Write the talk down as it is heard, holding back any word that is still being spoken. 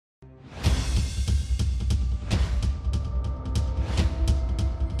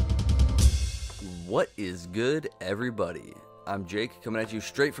What is good, everybody? I'm Jake, coming at you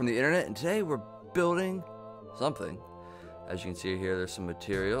straight from the internet, and today we're building something. As you can see here, there's some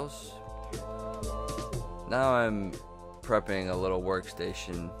materials. Now I'm prepping a little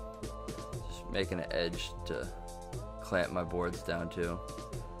workstation, just making an edge to clamp my boards down to.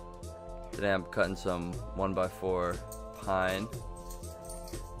 Today I'm cutting some 1x4 pine,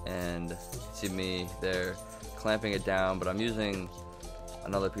 and you can see me there clamping it down, but I'm using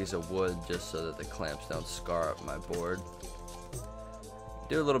another piece of wood just so that the clamps don't scar up my board.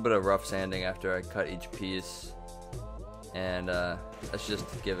 Do a little bit of rough sanding after I cut each piece, and let's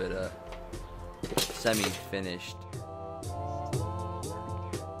just give it a semi-finished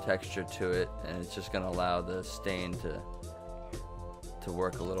texture to it, and it's just going to allow the stain to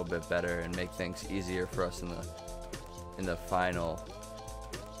work a little bit better and make things easier for us in the final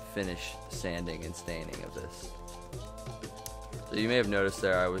finish sanding and staining of this. So you may have noticed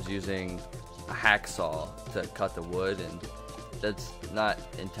there I was using a hacksaw to cut the wood, and that's not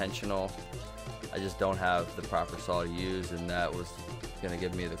intentional. I just don't have the proper saw to use, and that was going to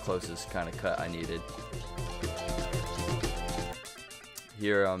give me the closest kind of cut I needed.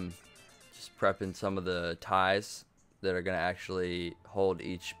 Here I'm just prepping some of the ties that are going to actually hold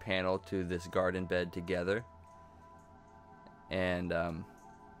each panel to this garden bed together. And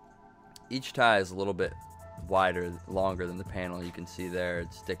each tie is a little bit longer than the panel. You can see there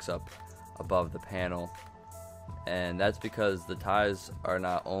it sticks up above the panel, and that's because the ties are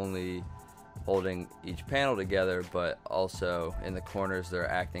not only holding each panel together, but also in the corners they're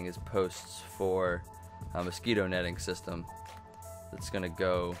acting as posts for a mosquito netting system that's going to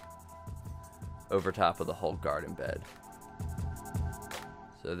go over top of the whole garden bed.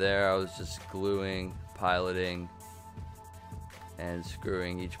 So there I was just gluing, piloting, and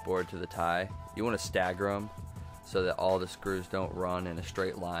screwing each board to the tie. You want to stagger them so that all the screws don't run in a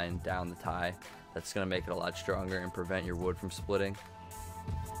straight line down the tie. That's going to make it a lot stronger and prevent your wood from splitting.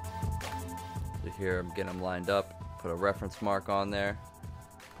 So here I'm getting them lined up, put a reference mark on there,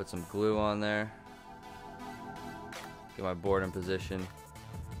 put some glue on there, get my board in position,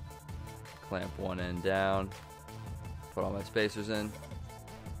 clamp one end down, put all my spacers in,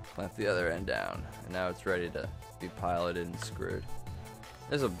 clamp the other end down, and now it's ready to be piloted and screwed.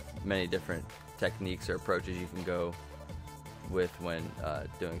 There's many different techniques or approaches you can go with when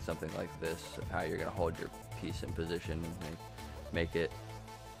doing something like this, of how you're going to hold your piece in position and make it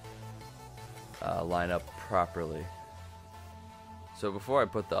line up properly. So before I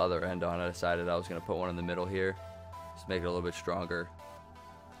put the other end on, I decided I was going to put one in the middle here, just make it a little bit stronger.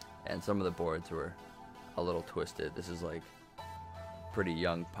 And some of the boards were a little twisted. This is like pretty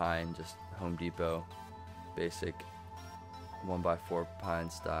young pine, just Home Depot basic 1x4 pine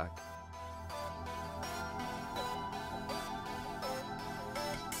stock.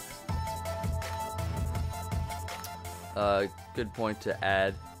 Good point to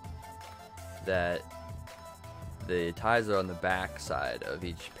add that the ties are on the back side of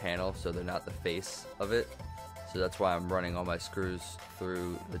each panel, so they're not the face of it. So that's why I'm running all my screws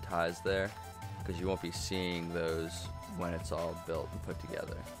through the ties there, because you won't be seeing those when it's all built and put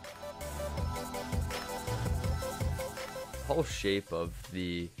together. The whole shape of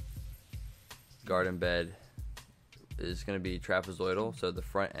the garden bed is going to be trapezoidal, so the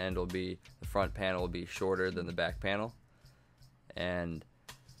front panel will be shorter than the back panel, and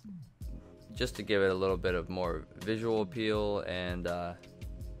just to give it a little bit of more visual appeal, and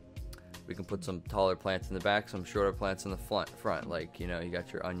we can put some taller plants in the back, some shorter plants in the front, like, you know, you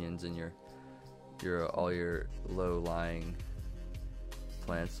got your onions and all your low-lying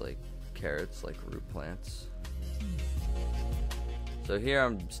plants like carrots, like root plants. So here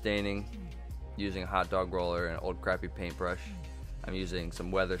I'm staining using a hot dog roller and an old crappy paintbrush. I'm using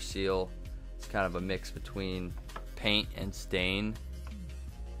some Weather Seal. It's kind of a mix between paint and stain.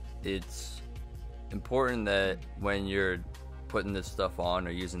 It's important that when you're putting this stuff on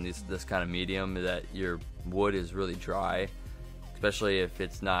or using this kind of medium, that your wood is really dry, especially if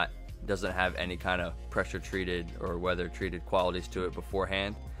it's doesn't have any kind of pressure treated or weather treated qualities to it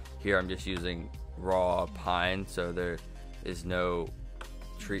beforehand. Here I'm just using raw pine, so there is no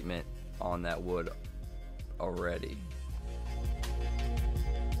treatment on that wood already.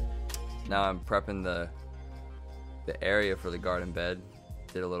 Now I'm prepping the area for the garden bed.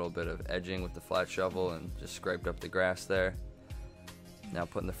 Did a little bit of edging with the flat shovel and just scraped up the grass there. Now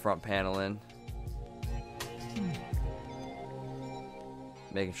putting the front panel in,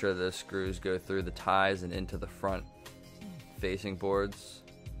 making sure the screws go through the ties and into the front facing boards.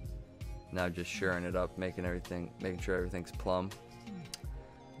 Now just shoring it up, making sure everything's plumb.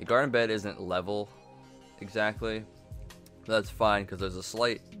 The garden bed isn't level exactly, but that's fine because there's a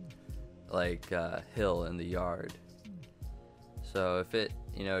slight like hill in the yard. So if it,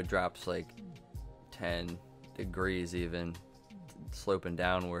 you know, drops like 10 degrees even, sloping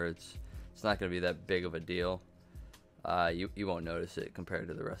downwards, it's not going to be that big of a deal. You won't notice it compared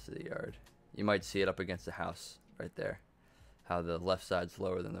to the rest of the yard. You might see it up against the house right there, how the left side's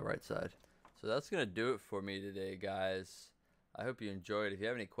lower than the right side. So that's going to do it for me today, guys. I hope you enjoyed. If you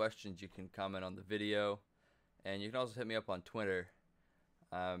have any questions, you can comment on the video. And you can also hit me up on Twitter.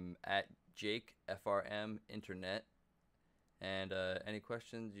 I'm at JakeFRM Internet. And any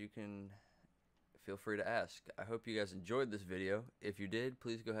questions, you can feel free to ask. I hope you guys enjoyed this video. If you did,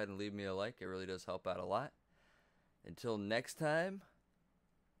 please go ahead and leave me a like. It really does help out a lot. Until next time,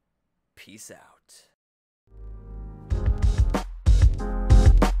 peace out.